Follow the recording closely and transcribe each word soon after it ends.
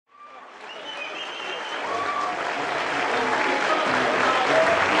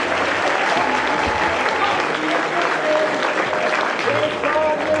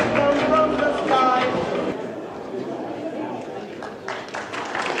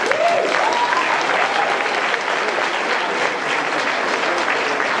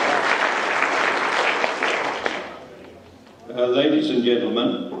Ladies and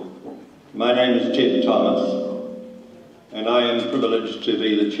gentlemen, my name is Ted Thomas, and I am privileged to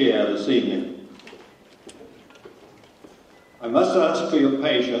be the chair this evening. I must ask for your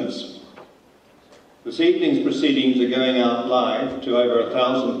patience. This evening's proceedings are going out live to over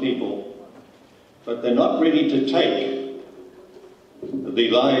 1,000 people, but they're not ready to take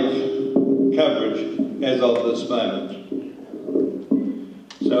the live coverage as of this moment.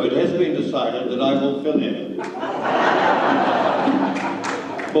 So it has been decided that I will fill in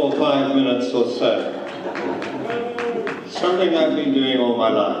for 5 minutes or so. Something I've been doing all my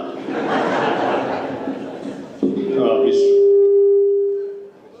life.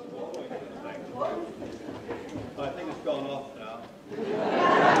 I think it's gone off now.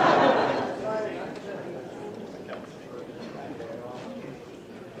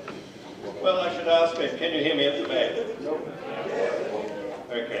 Well, I should ask it. Can you hear me at the back?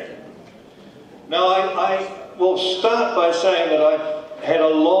 Okay. Now, I will start by saying that I've had a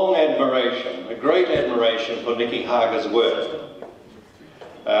long admiration, a great admiration for Nicky Hager's work.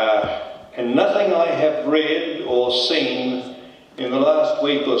 And nothing I have read or seen in the last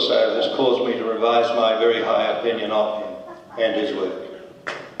week or so has caused me to revise my very high opinion of him and his work.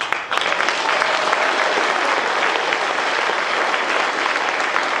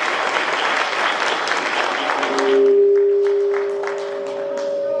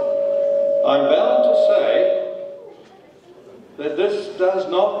 I'm bound to say that this does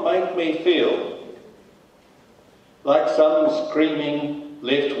not make me feel like some screaming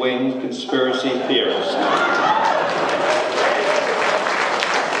left-wing conspiracy theorist.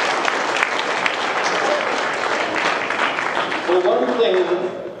 For one thing,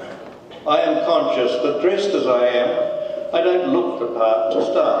 I am conscious that dressed as I am, I don't look the part to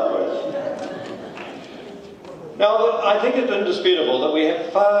start with. Now, I think it's indisputable that we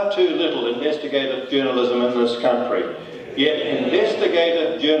have far too little investigative journalism in this country, yet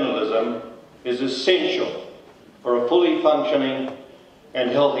investigative journalism is essential for a fully functioning and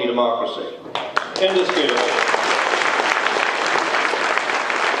healthy democracy. Indisputable.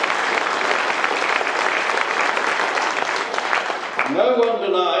 No one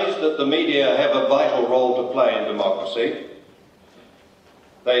denies that the media have a vital role to play in democracy.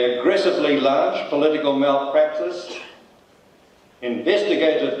 They aggressively launch political malpractice.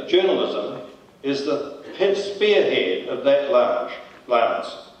 Investigative journalism is the spearhead of that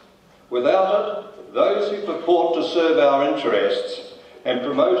lance. Without it, those who purport to serve our interests and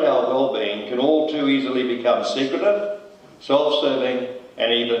promote our well-being can all too easily become secretive, self-serving,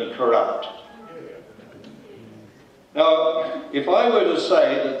 and even corrupt. Now, if I were to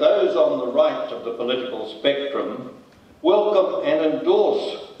say that those on the right of the political spectrum welcome and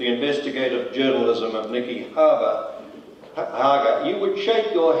endorse the investigative journalism of Nicky Hager, you would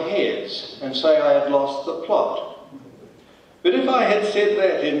shake your heads and say I had lost the plot. But if I had said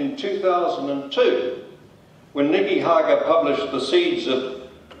that in 2002, when Nicky Hager published The Seeds of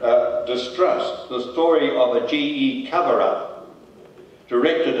Distrust, the story of a GE cover-up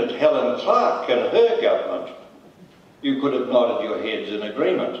directed at Helen Clark and her government, you could have nodded your heads in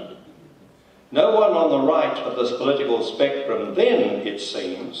agreement. No one on the right of this political spectrum then, it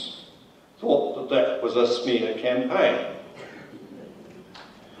seems, thought that that was a smear campaign.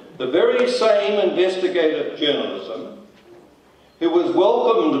 The very same investigative journalism who was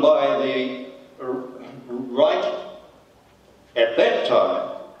welcomed by the right at that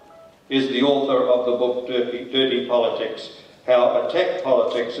time is the author of the book Dirty Politics, How Attack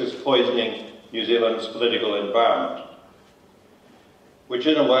Politics is Poisoning New Zealand's Political Environment, which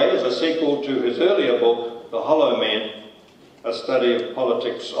in a way is a sequel to his earlier book, The Hollow Men, a study of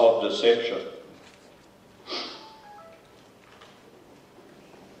politics of deception.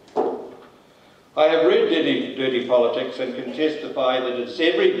 I have read Dirty Politics and can testify that it's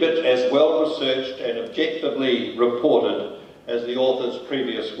every bit as well researched and objectively reported as the author's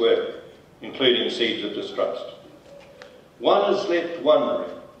previous work, including Seeds of Distrust. One is left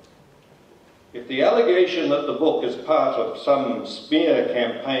wondering if the allegation that the book is part of some smear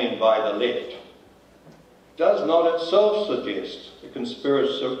campaign by the left does not itself suggest a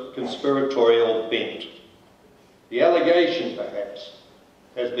conspiratorial bent. The allegation, perhaps,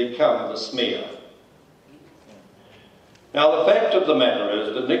 has become the smear. Now, the fact of the matter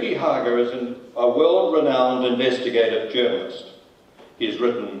is that Nicky Hager is a world-renowned investigative journalist. He has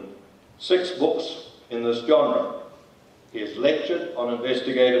written 6 books in this genre. He has lectured on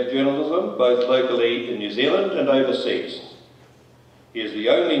investigative journalism, both locally in New Zealand and overseas. He is the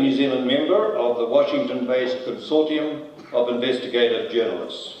only New Zealand member of the Washington-based Consortium of Investigative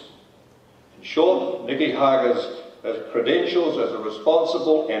Journalists. In short, Nicky Hager's credentials as a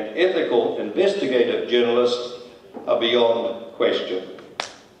responsible and ethical investigative journalist are beyond question.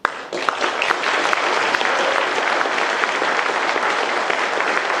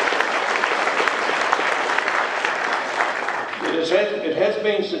 It has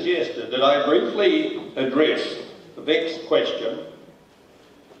been suggested that I briefly address the vexed question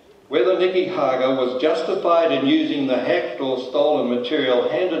whether Nicky Hager was justified in using the hacked or stolen material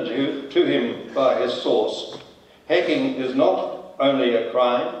handed to him by his source. Hacking is not only a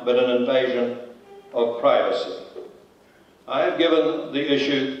crime, but an invasion of privacy. I have given the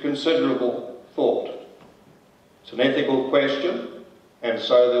issue considerable thought. It's an ethical question, and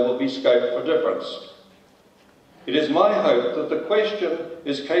so there will be scope for difference. It is my hope that the question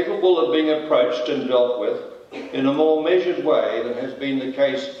is capable of being approached and dealt with in a more measured way than has been the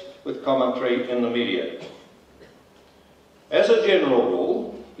case with commentary in the media. As a general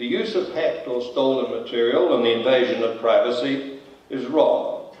rule, the use of hacked or stolen material and the invasion of privacy is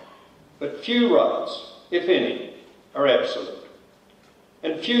wrong, but few rights, if any, are absolute,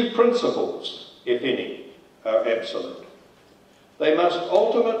 and few principles, if any, are absolute. They must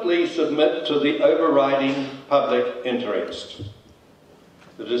ultimately submit to the overriding public interest.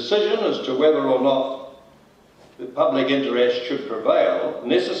 The decision as to whether or not the public interest should prevail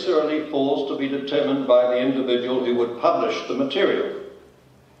necessarily falls to be determined by the individual who would publish the material.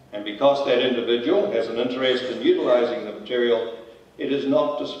 And because that individual has an interest in utilising the material, it is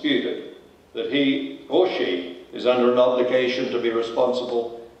not disputed that he or she is under an obligation to be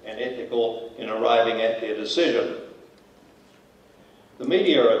responsible and ethical in arriving at their decision. The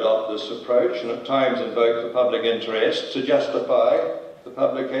media adopt this approach and at times invoke the public interest to justify the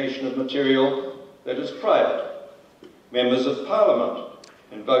publication of material that is private. Members of Parliament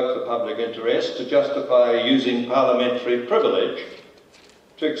invoke the public interest to justify using parliamentary privilege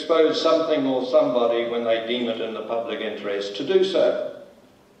to expose something or somebody when they deem it in the public interest to do so.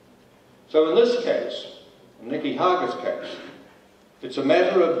 So in this case, in Nicky Hager's case, it's a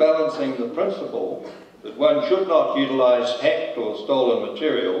matter of balancing the principle that one should not utilise hacked or stolen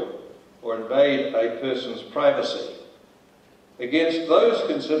material or invade a person's privacy against those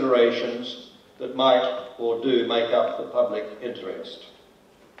considerations that might or do make up the public interest.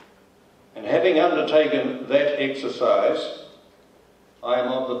 And having undertaken that exercise, I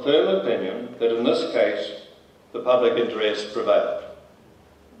am of the firm opinion that in this case the public interest prevailed.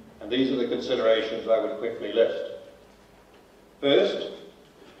 And these are the considerations I would quickly list. First,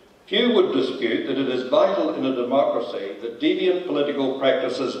 few would dispute that it is vital in a democracy that deviant political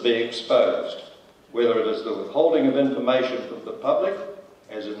practices be exposed, whether it is the withholding of information from the public,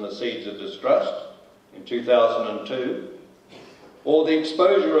 as in the Seeds of Distrust in 2002, or the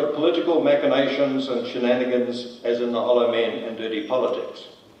exposure of political machinations and shenanigans, as in the Hollow Men and Dirty Politics.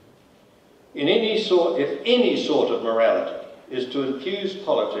 If any sort of morality is to infuse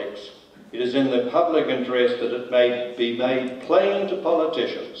politics, it is in the public interest that it may be made plain to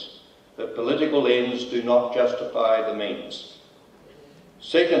politicians that political ends do not justify the means.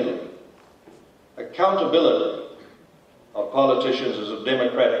 Secondly, accountability of politicians is a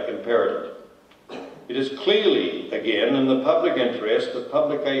democratic imperative. It is clearly, again, in the public interest that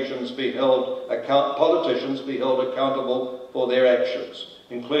politicians be held accountable for their actions,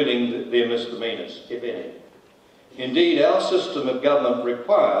 including their misdemeanours, if any. Indeed, our system of government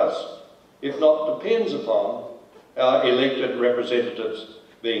requires, if not depends upon, our elected representatives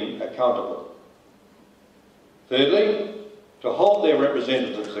being accountable. Thirdly, to hold their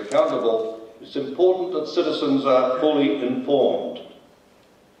representatives accountable, it's important that citizens are fully informed.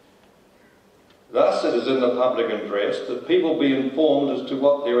 Thus, it is in the public interest that people be informed as to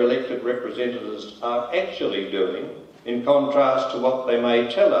what their elected representatives are actually doing, in contrast to what they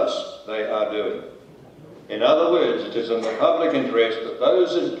may tell us they are doing. In other words, it is in the public interest that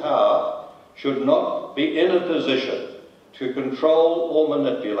those in power should not be in a position to control or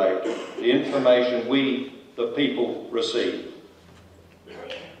manipulate the information we, the people, receive.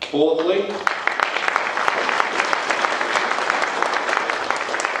 Fourthly,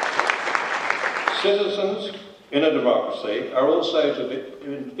 citizens in a democracy are also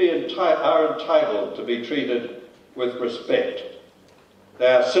entitled to be treated with respect. They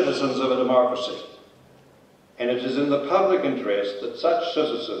are citizens of a democracy, and it is in the public interest that such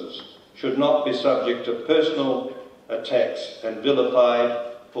citizens should not be subject to personal attacks and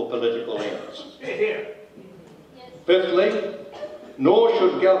vilified for political ends. Fifthly, nor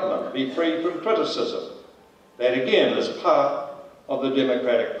should government be free from criticism. That again is part of the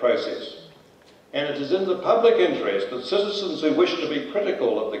democratic process. And it is in the public interest that citizens who wish to be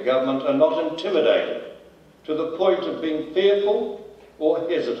critical of the government are not intimidated to the point of being fearful or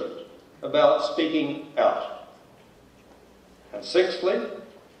hesitant about speaking out. And sixthly,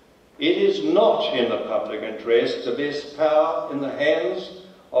 It is not in the public interest to vest power in the hands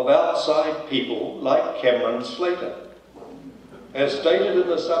of outside people like Cameron Slater. As stated in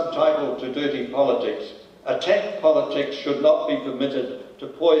the subtitle to Dirty Politics, attack politics should not be permitted to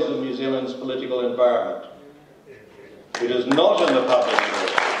poison New Zealand's political environment. It is not in the public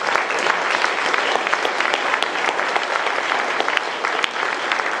interest.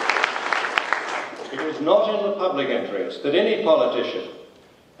 It is not in the public interest that any politician,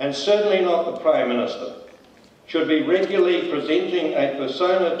 and certainly not the Prime Minister, should be regularly presenting a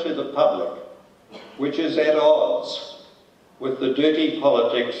persona to the public which is at odds with the dirty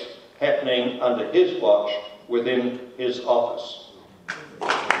politics happening under his watch within his office.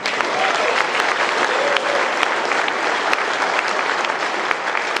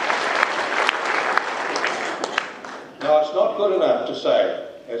 Now, it's not good enough to say,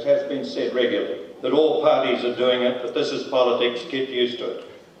 as has been said regularly, that all parties are doing it, but this is politics, get used to it.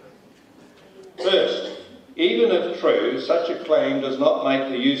 First, even if true, such a claim does not make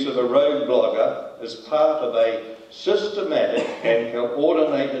the use of a rogue blogger as part of a systematic and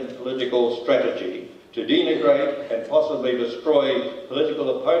coordinated political strategy to denigrate and possibly destroy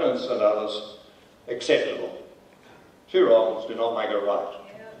political opponents and others acceptable. Two wrongs do not make a right.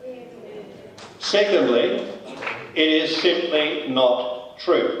 Secondly, it is simply not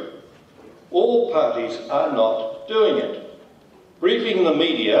true. All parties are not doing it. Briefing the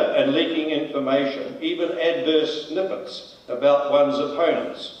media and leaking information, even adverse snippets about one's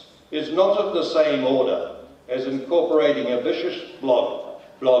opponents, is not of the same order as incorporating a vicious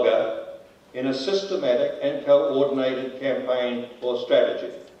blogger in a systematic and coordinated campaign or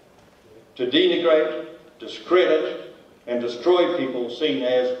strategy to denigrate, discredit and destroy people seen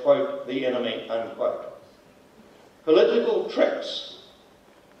as, quote, the enemy, unquote. Political tricks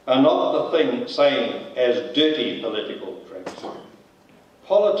are not the same as dirty political tricks.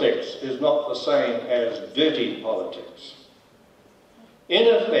 Politics is not the same as dirty politics. In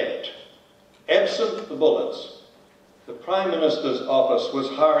effect, absent the bullets, the Prime Minister's office was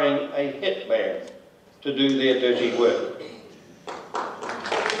hiring a hitman to do their dirty work.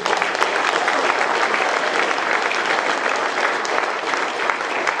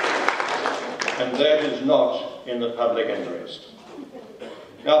 And that is not in the public interest.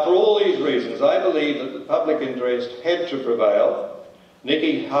 Now, for all these reasons, I believe that the public interest had to prevail.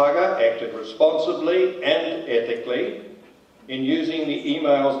 Nicky Hager acted responsibly and ethically in using the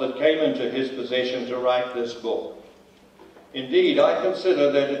emails that came into his possession to write this book. Indeed, I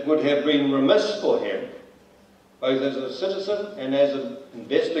consider that it would have been remiss for him, both as a citizen and as an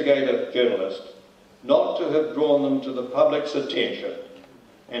investigative journalist, not to have drawn them to the public's attention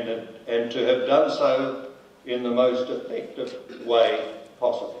and to have done so in the most effective way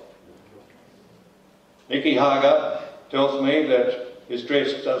possible. Nicky Hager tells me that his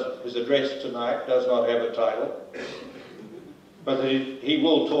address tonight does not have a title, but that he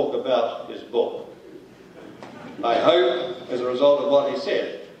will talk about his book. I hope, as a result of what he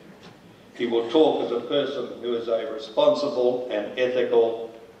said, he will talk as a person who is a responsible and ethical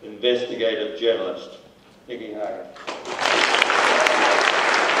investigative journalist. Nicky Hager.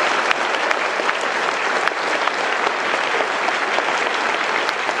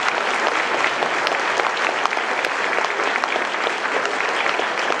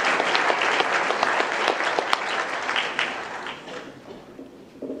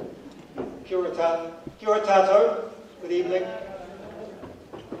 Kia ora tātou. Good evening.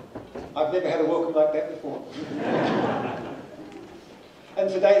 I've never had a welcome like that before. And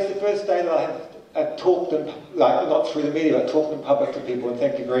today's the first day that I've talked, not through the media, I've talked in public to people, and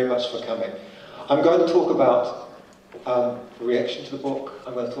thank you very much for coming. I'm going to talk about the reaction to the book.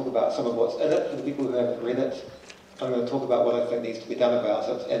 I'm going to talk about some of what's in it for the people who haven't read it. I'm going to talk about what I think needs to be done about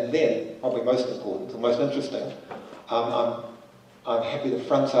it. And then, probably most important, or most interesting, I'm happy to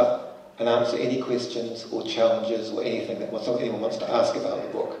front up and answer any questions or challenges or anything that anyone wants to ask about the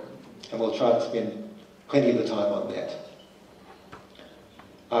book. And we'll try to spend plenty of the time on that.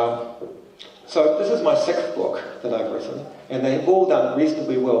 So this is my sixth book that I've written, and they've all done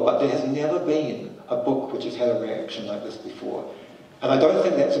reasonably well, but there has never been a book which has had a reaction like this before. And I don't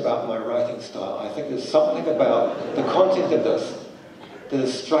think that's about my writing style. I think there's something about the content of this that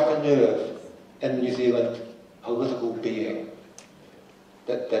has struck a nerve in New Zealand political being.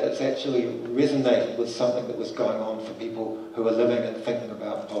 That it's actually resonated with something that was going on for people who are living and thinking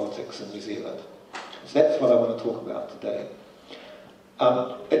about politics in New Zealand. So that's what I want to talk about today.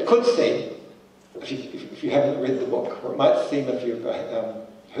 It could seem, if you haven't read the book, or it might seem if you've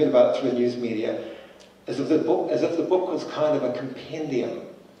heard about it through the news media, as if the book was kind of a compendium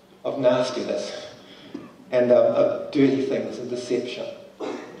of nastiness and of dirty things and deception.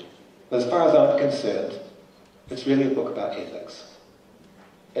 But as far as I'm concerned, it's really a book about ethics.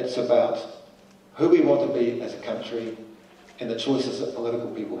 It's about who we want to be as a country and the choices that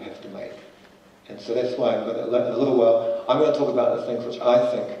political people have to make. And so that's why in a little while, I'm going to talk about the things which I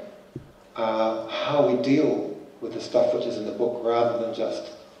think are how we deal with the stuff which is in the book rather than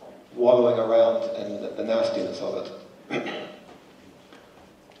just wallowing around in the nastiness of it.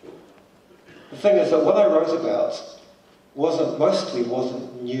 The thing is that what I wrote about mostly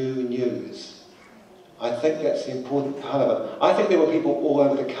wasn't new news. I think that's the important part of it. I think there were people all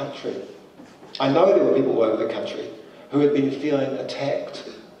over the country. I know there were people all over the country who had been feeling attacked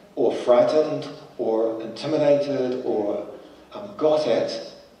or frightened or intimidated or got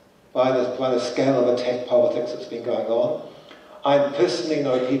at by the scale of attack politics that's been going on. I personally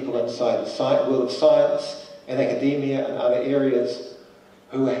know people inside the world of science and academia and other areas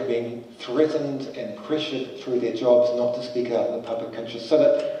who have been threatened and pressured through their jobs not to speak out in the public interest. So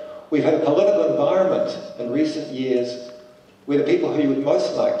that we've had a political environment in recent years where the people who you would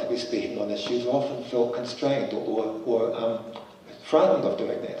most like to be speaking on issues often feel constrained or frightened of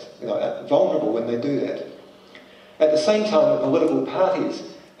doing that, vulnerable when they do that. At the same time, the political parties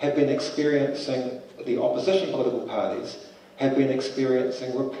have been experiencing, the opposition political parties have been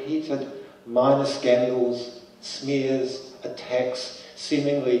experiencing repeated minor scandals, smears, attacks,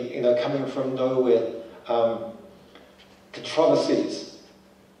 seemingly coming from nowhere, controversies,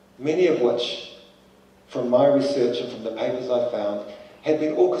 many of which, from my research and from the papers I found, had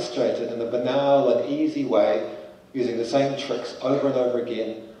been orchestrated in a banal and easy way, using the same tricks over and over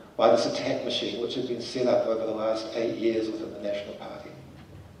again by this attack machine which had been set up over the last 8 years within the National Party.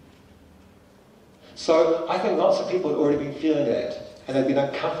 So I think lots of people had already been feeling that, and they'd been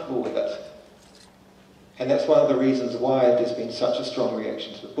uncomfortable with it. And that's one of the reasons why there's been such a strong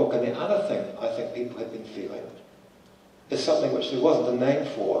reaction to the book. And the other thing I think people had been feeling is something which there wasn't a name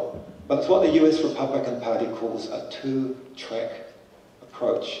for, but it's what the US Republican Party calls a two-track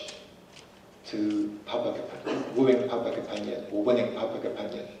approach to wooing public opinion, or winning public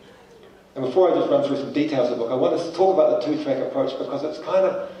opinion. And before I just run through some details of the book, I want to talk about the two-track approach because it's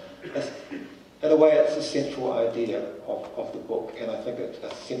in a way, it's a central idea of the book, and I think it's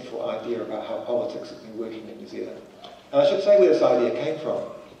a central idea about how politics has been working in New Zealand. And I should say where this idea came from.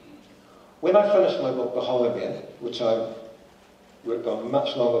 When I finished my book, The Whole Men, which I worked on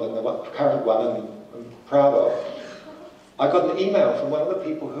much longer than the current one and I'm proud of, I got an email from one of the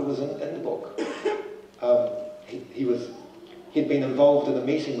people who was in the book. He'd been involved in a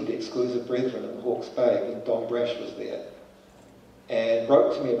meeting with the Exclusive Brethren in Hawke's Bay when Don Brash was there, and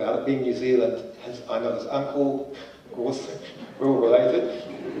wrote to me about it. Being New Zealand, I know his uncle, of course, we're all related,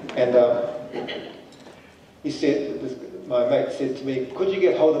 and he said, my mate said to me, could you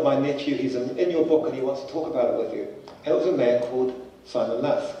get hold of my nephew, he's in your book and he wants to talk about it with you. And it was a man called Simon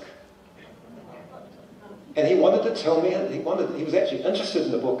Lusk. And he wanted to tell me, he was actually interested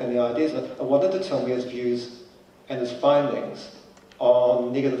in the book and the ideas, and wanted to tell me his views and his findings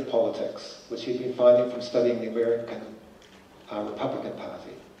on negative politics, which he'd been finding from studying the American Republican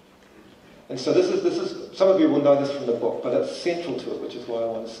Party. And so this is, some of you will know this from the book, but it's central to it, which is why I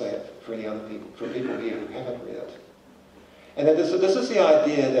want to say it for any other people, for people here who haven't read it. And then this is the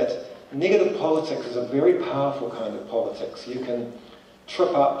idea that negative politics is a very powerful kind of politics. You can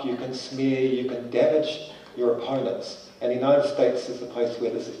trip up, you can smear, you can damage your opponents. And the United States is the place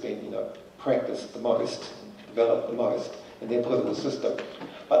where this has been, practiced the most, developed the most in their political system.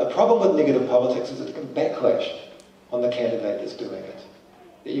 But the problem with negative politics is it can backlash on the candidate that's doing it.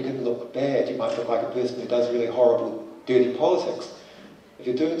 That you can look bad, you might look like a person who does really horrible, dirty politics if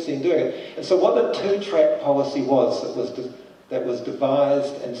you're seen doing it. And so what the two-track policy was that was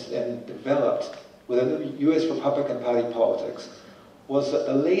devised and developed within the US Republican Party politics was that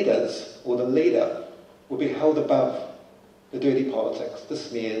the leaders, or the leader, would be held above the dirty politics, the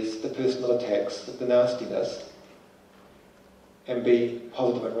smears, the personal attacks, the nastiness, and be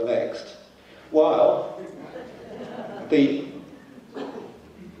positive and relaxed. While they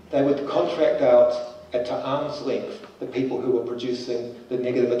would contract out at arm's length the people who were producing the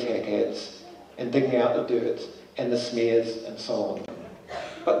negative attack ads and digging out the dirt and the smears and so on.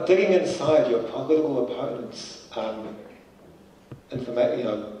 But digging inside your political opponent's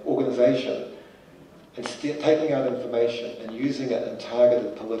organisation and taking out information and using it in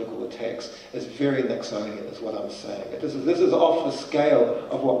targeted political attacks is very Nixonian, is what I'm saying. This is off the scale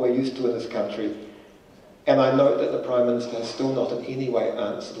of what we're used to in this country. And I note that the Prime Minister has still not in any way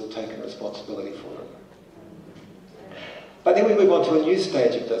answered or taken responsibility for it. But then we move on to a new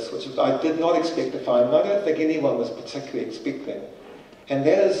stage of this, which I did not expect to find, and I don't think anyone was particularly expecting. And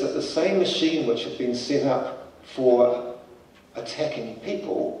that is that the same machine which had been set up for attacking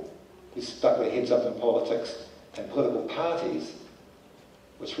people who stuck their heads up in politics and political parties,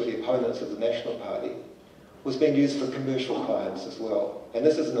 which were the opponents of the National Party, was being used for commercial clients as well. And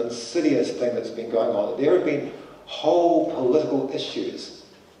this is an insidious thing that's been going on. There have been whole political issues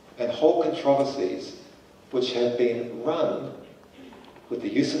and whole controversies which have been run with the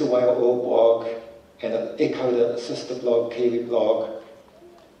use of the Whale Oil blog and an echoed a sister blog, Kiwi blog,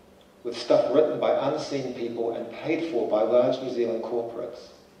 with stuff written by unseen people and paid for by large New Zealand corporates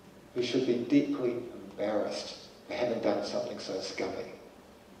who should be deeply embarrassed for having done something so scummy.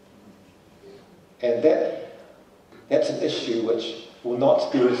 And that's an issue which will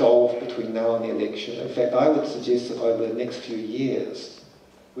not be resolved between now and the election. In fact, I would suggest that over the next few years,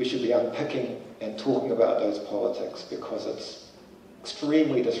 we should be unpicking and talking about those politics, because it's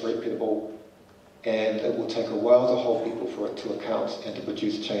extremely disreputable and it will take a while to hold people for it to account and to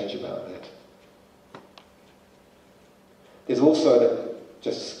produce change about that. There's also,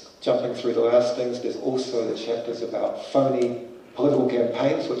 just jumping through the last things, there's also the chapters about phony political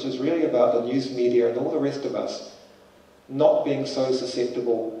campaigns, which is really about the news media and all the rest of us not being so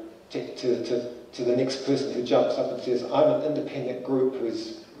susceptible to the next person who jumps up and says, I'm an independent group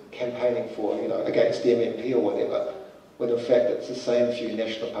who's campaigning for, against the MMP or whatever, when in fact it's the same few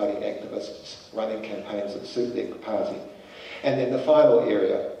National Party activists running campaigns that suit their party. And then the final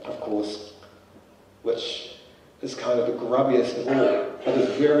area, of course, which is kind of the grubbiest of all, but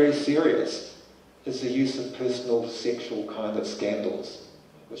is very serious, is the use of personal sexual kind of scandals,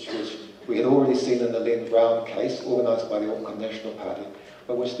 which we had already seen in the Len Brown case, organised by the Auckland National Party,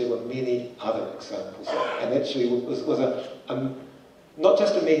 but which there were many other examples of. And actually was not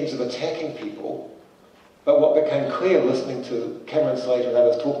just a means of attacking people, but what became clear listening to Cameron Slater and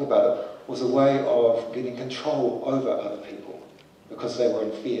others talking about it was a way of getting control over other people because they were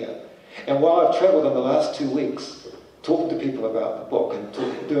in fear. And while I've travelled in the last 2 weeks talking to people about the book and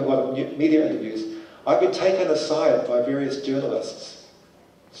doing a lot of media interviews, I've been taken aside by various journalists,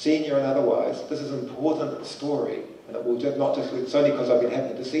 senior and otherwise. This is an important story, and it will not just, it's only because I've been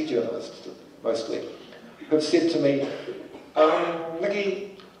happy to see journalists mostly, who've said to me,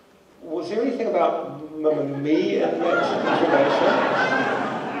 Nicky, was there anything about me in that information?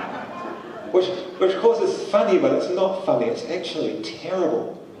 Which of course is funny, but it's not funny, it's actually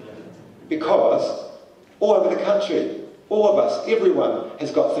terrible. Because all over the country, all of us, everyone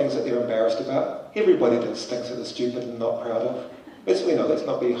has got things that they're embarrassed about. Everybody does things that they're stupid and not proud of. Let's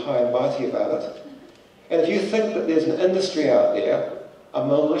not be high and mighty about it. And if you think that there's an industry out there, a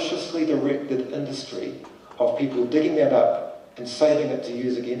maliciously directed industry of people digging that up and saving it to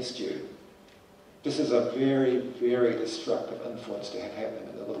use against you, this is a very, very destructive influence to have happening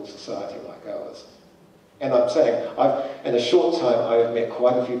in a little society like ours. And I'm saying, in a short time, I have met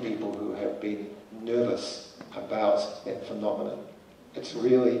quite a few people who have been nervous about that phenomenon. It's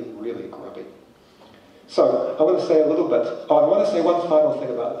really, really grubby. So I want to say a little bit. I want to say one final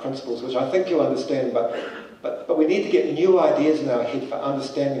thing about the principles, which I think you'll understand, but we need to get new ideas in our head for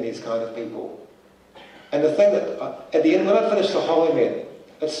understanding these kind of people. And the thing that, at the end, when I finished the Holy Men,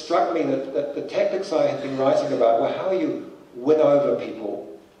 it struck me that the tactics I had been writing about were how you win over people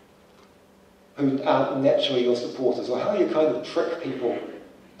who aren't naturally your supporters, or how you kind of trick people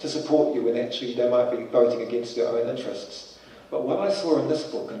to support you when actually they might be voting against their own interests. But what I saw in this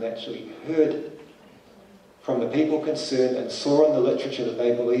book, and actually heard from the people concerned and saw in the literature that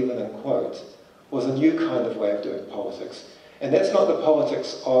they believe in and quote, was a new kind of way of doing politics. And that's not the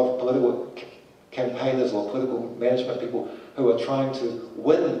politics of political campaigners or political management people who are trying to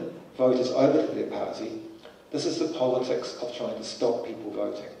win voters over to their party. This is the politics of trying to stop people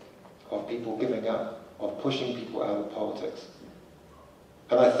voting, of people giving up, of pushing people out of politics.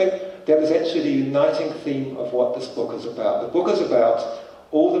 And I think that is actually the uniting theme of what this book is about. The book is about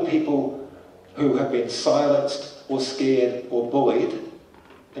all the people who have been silenced or scared or bullied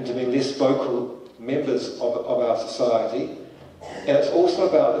into being less vocal members of our society. And it's also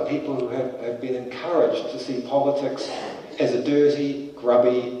about the people who have been encouraged to see politics as a dirty,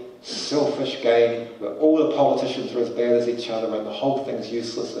 grubby, selfish game where all the politicians are as bad as each other and the whole thing's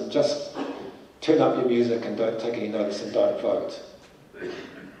useless, and just turn up your music and don't take any notice and don't vote,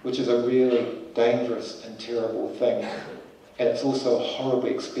 which is a really dangerous and terrible thing. And it's also a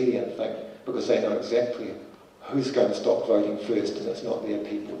horribly expedient thing because they know exactly who's going to stop voting first, and it's not their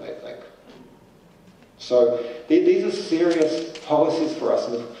people, they think. So these are serious policies for us,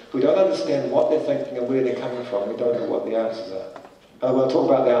 and if we don't understand what they're thinking and where they're coming from, we don't know what the answers are. And I want to talk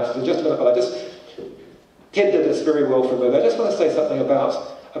about the answers in just a minute, but Ted did this very well for me. I just want to say something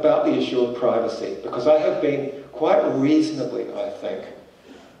about the issue of privacy, because I have been quite reasonably, I think,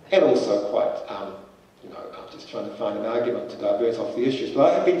 and also quite I'm just trying to find an argument to divert off the issues.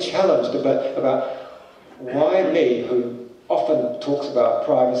 But I have been challenged a bit about why me, who often talks about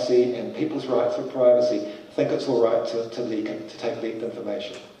privacy and people's rights for privacy, think it's all right to leak and to take leaked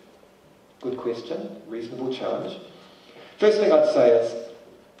information. Good question, reasonable challenge. First thing I'd say is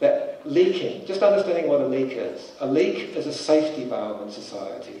that leaking, just understanding what a leak is. A leak is a safety valve in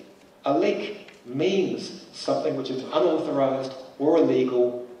society. A leak means something which is unauthorised or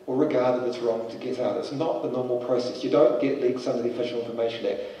illegal or regarded as wrong to get out. It's not the normal process. You don't get leaks under the Official Information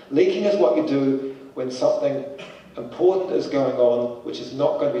Act. Leaking is what you do when something important is going on which is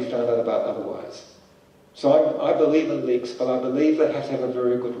not going to be found out about otherwise. So I believe in leaks, but I believe they have to have a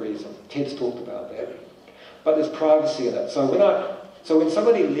very good reason. Ted's talked about that. But there's privacy in it. So when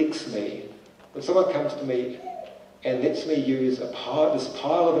somebody leaks me, when someone comes to me and lets me use this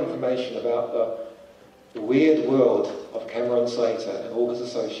pile of information about the weird world of Cameron Slater and all his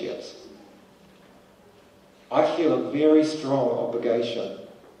associates, I feel a very strong obligation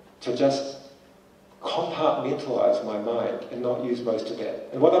to just compartmentalise my mind and not use most of that.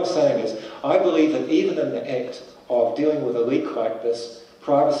 And what I'm saying is, I believe that even in the act of dealing with a leak like this,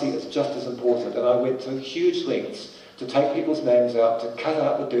 privacy is just as important. And I went to huge lengths to take people's names out, to cut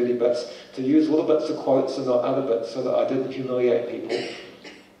out the dirty bits, to use little bits of quotes and not other bits so that I didn't humiliate people,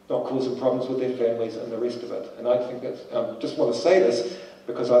 not cause them problems with their families and the rest of it. And I think that, just want to say this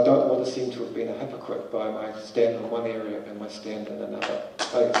because I don't want to seem to have been a hypocrite by my stand in one area and my stand in another. I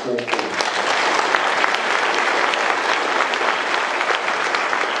think it's very important.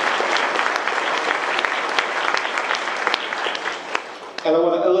 And I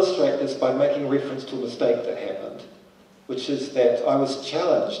want to illustrate this by making reference to a mistake that happened, which is that I was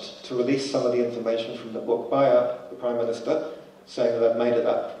challenged to release some of the information from the book by the Prime Minister, saying that I'd made it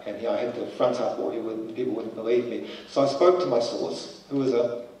up, and I had to front up or people wouldn't believe me. So I spoke to my source, who was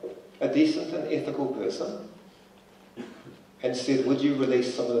a decent and ethical person, and said, would you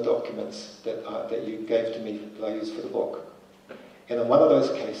release some of the documents that you gave to me that I used for the book? And in one of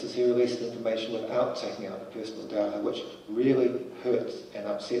those cases, he released information without taking out the personal data, which really hurt and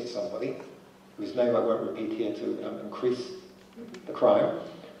upset somebody, whose name I won't repeat here to increase the crime.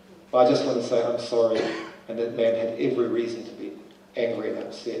 But I just want to say I'm sorry, and that man had every reason to be angry and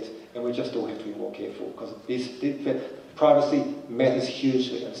upset, and we just all have to be more careful, because privacy matters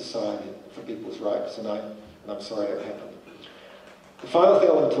hugely in society for people's rights, and I'm sorry that happened. The final thing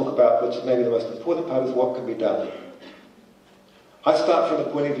I want to talk about, which is maybe the most important part, is what can be done. I start from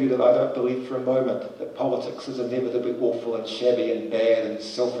the point of view that I don't believe for a moment that politics is inevitably awful and shabby and bad and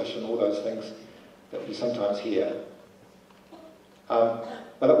selfish and all those things that we sometimes hear.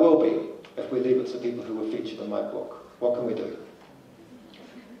 But it will be if we leave it to people who were featured in my book. What can we do?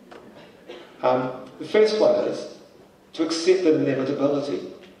 The first one is to accept an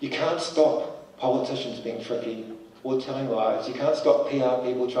inevitability. You can't stop politicians being tricky or telling lies. You can't stop PR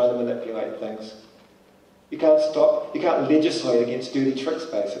people trying to manipulate things. You can't legislate against dirty tricks,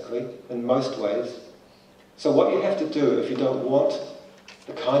 basically, in most ways. So what you have to do, if you don't want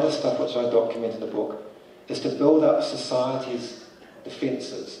the kind of stuff which I document in the book, is to build up society's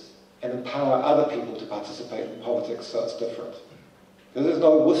defences and empower other people to participate in politics so it's different. This is not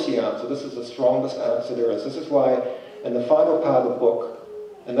a wussy answer, this is the strongest answer there is. This is why, in the final part of the book,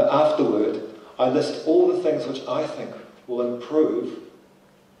 in the afterword, I list all the things which I think will improve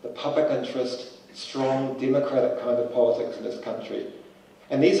the public interest, strong, democratic kind of politics in this country.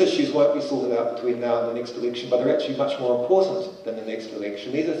 And these issues won't be sorted out between now and the next election, but they're actually much more important than the next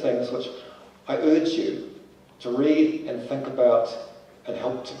election. These are things which I urge you to read and think about and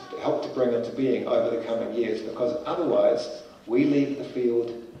help to bring into being over the coming years, because otherwise we leave the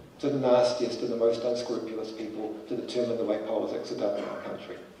field to the nastiest and the most unscrupulous people to determine the way politics are done in our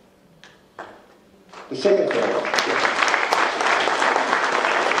country. The second thing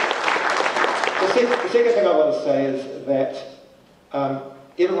I want to say is that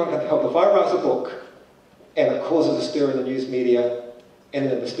everyone can help. If I write a book and it causes a stir in the news media and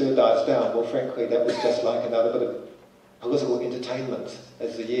then the stir dies down, well, frankly, that was just like another bit of political entertainment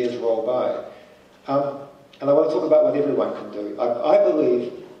as the years roll by. And I want to talk about what everyone can do. I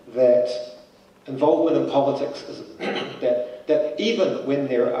believe that involvement in politics is that even when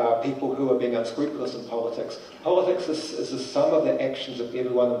there are people who are being unscrupulous in politics, politics is the sum of the actions of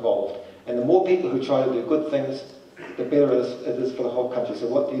everyone involved. And the more people who try to do good things, the better it is for the whole country. So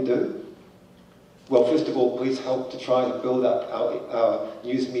what do? Well, first of all, please help to try to build up our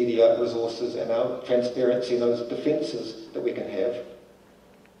news media resources and our transparency and those defences that we can have.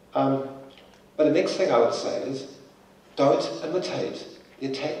 But the next thing I would say is, don't imitate the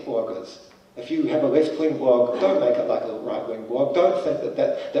attack bloggers. If you have a left-wing blog, don't make it like a right-wing blog. Don't think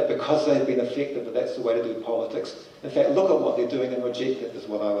that because they've been effective, that that's the way to do politics. In fact, look at what they're doing and reject it, is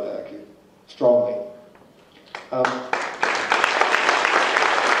what I would argue, strongly. In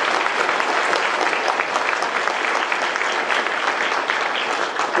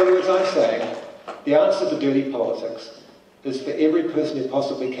other words, I'm saying the answer to dirty politics is for every person who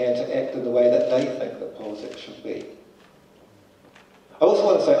possibly can to act in the way that they think that politics should be. I also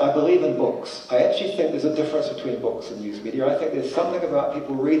want to say I believe in books. I actually think there's a difference between books and news media. I think there's something about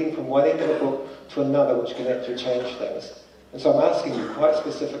people reading from one end of a book to another which can actually change things. And so I'm asking you quite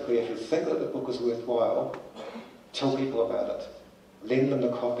specifically, if you think that the book is worthwhile, tell people about it. Lend them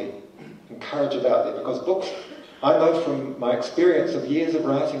the copy. Encourage it out there. Because books, I know from my experience of years of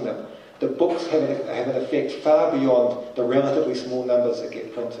writing them, that books have an effect far beyond the relatively small numbers that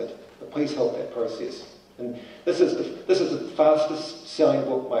get printed. But please help that process. And this is the fastest selling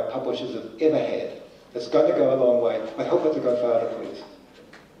book my publishers have ever had. It's going to go a long way. I hope it to go farther, please.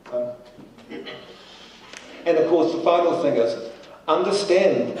 And of course, the final thing is,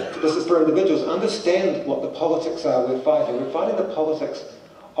 understand, this is for individuals, understand what the politics are we're fighting. We're fighting the politics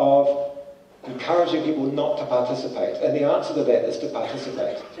of encouraging people not to participate. And the answer to that is to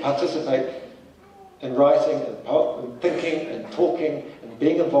participate. Participate in writing and thinking and talking and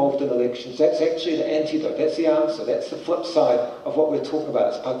being involved in elections. That's actually the antidote. That's the answer. That's the flip side of what we're talking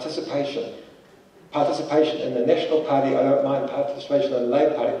about. It's participation. Participation in the National Party, I don't mind participation in the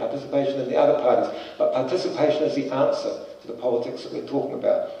Labour Party, participation in the other parties, but participation is the answer to the politics that we're talking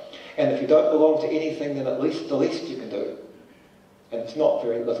about. And if you don't belong to anything, then at least the least you can do, and it's not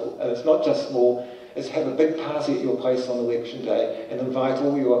very little, and it's not just small, is have a big party at your place on election day and invite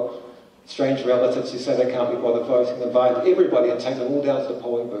all your strange relatives who say they can't be bothered voting, invite everybody and take them all down to the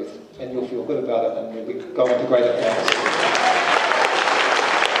polling booth, and you'll feel good about it, and we'll go on to greater things.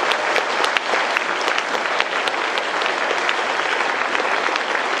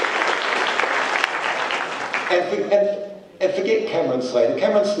 And forget Cameron Slater.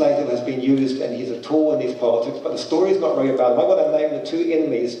 Cameron Slater has been used and he's a tool in these politics, but the story's not really about him. I want to name the two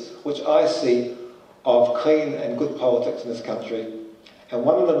enemies which I see of clean and good politics in this country. And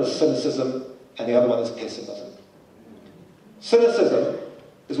one of them is cynicism and the other one is pessimism. Cynicism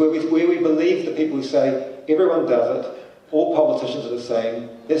is where we believe the people who say everyone does it, all politicians are the same,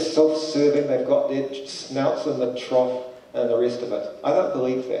 they're self-serving, they've got their snouts in the trough and the rest of it. I don't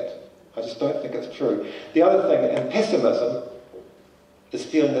believe that. I just don't think it's true. The other thing, and pessimism, is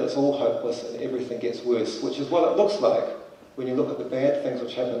feeling that it's all hopeless and everything gets worse, which is what it looks like when you look at the bad things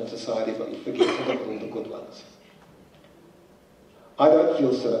which happen in society, but you forget to look at all the good ones. I don't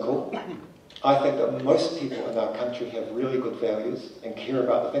feel cynical. I think that most people in our country have really good values and care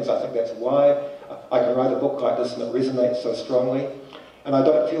about the things. I think that's why I can write a book like this and it resonates so strongly. And I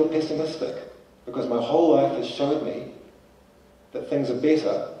don't feel pessimistic, because my whole life has showed me that things are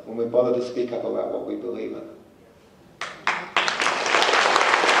better when we bother to speak up about what we believe in.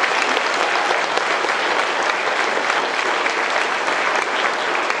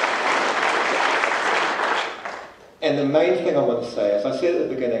 And the main thing I want to say, as I said at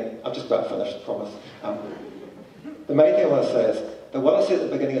the beginning, I'm just about finished, I promise. The main thing I want to say is that what I said at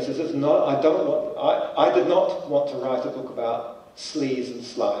the beginning is this is not, I did not want to write a book about sleaze and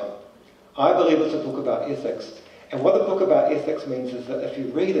slime. I believe it's a book about ethics. And what a book about ethics means is that if you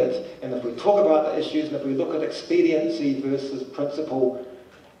read it, and if we talk about the issues, and if we look at expediency versus principle,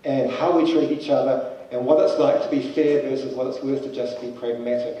 and how we treat each other, and what it's like to be fair versus what it's worth to just be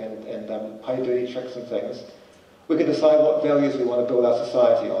pragmatic and play dirty tricks and things, we can decide what values we want to build our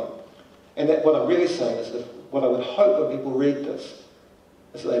society on. And that what I'm really saying is that what I would hope when people read this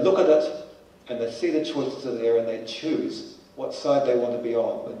is that they look at it, and they see the choices are there, and they choose what side they want to be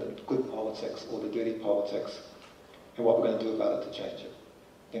on, the good politics or the dirty politics, and what we're going to do about it to change it.